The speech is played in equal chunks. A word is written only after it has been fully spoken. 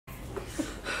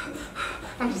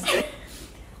I'm just kidding.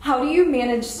 How do you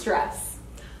manage stress?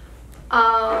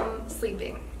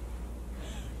 Sleeping.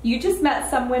 You just met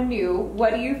someone new.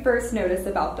 What do you first notice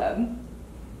about them?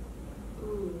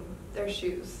 Ooh, their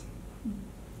shoes.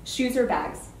 Shoes or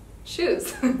bags?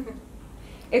 Shoes.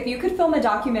 If you could film a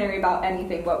documentary about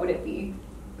anything, what would it be?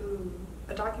 Ooh,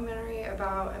 a documentary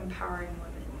about empowering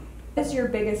women. What is your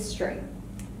biggest strength?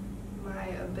 My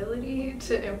ability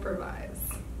to improvise.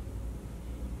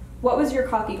 What was your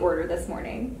coffee order this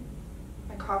morning?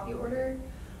 My coffee order?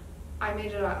 I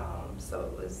made it at home, so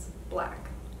it was black.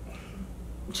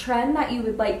 Trend that you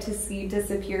would like to see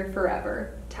disappear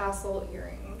forever? Tassel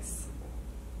earrings.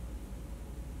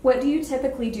 What do you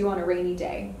typically do on a rainy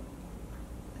day?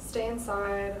 Stay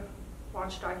inside,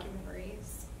 watch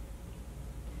documentaries.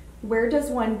 Where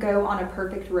does one go on a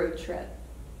perfect road trip?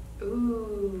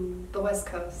 Ooh, the West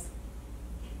Coast.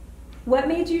 What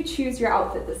made you choose your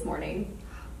outfit this morning?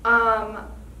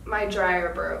 My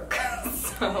dryer broke,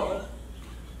 so.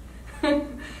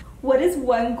 What is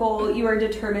one goal you are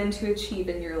determined to achieve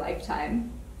in your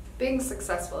lifetime? Being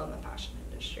successful in the fashion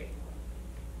industry.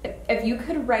 If you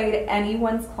could write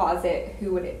anyone's closet,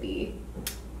 who would it be?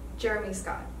 Jeremy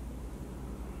Scott.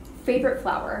 Favorite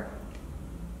flower?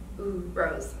 Ooh,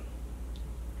 rose.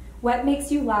 What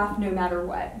makes you laugh no matter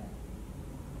what?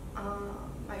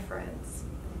 My friends.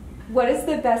 What is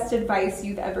the best advice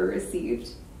you've ever received?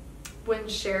 When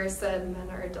Cher said men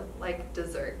are like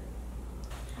dessert.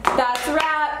 That's a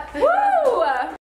wrap! Woo!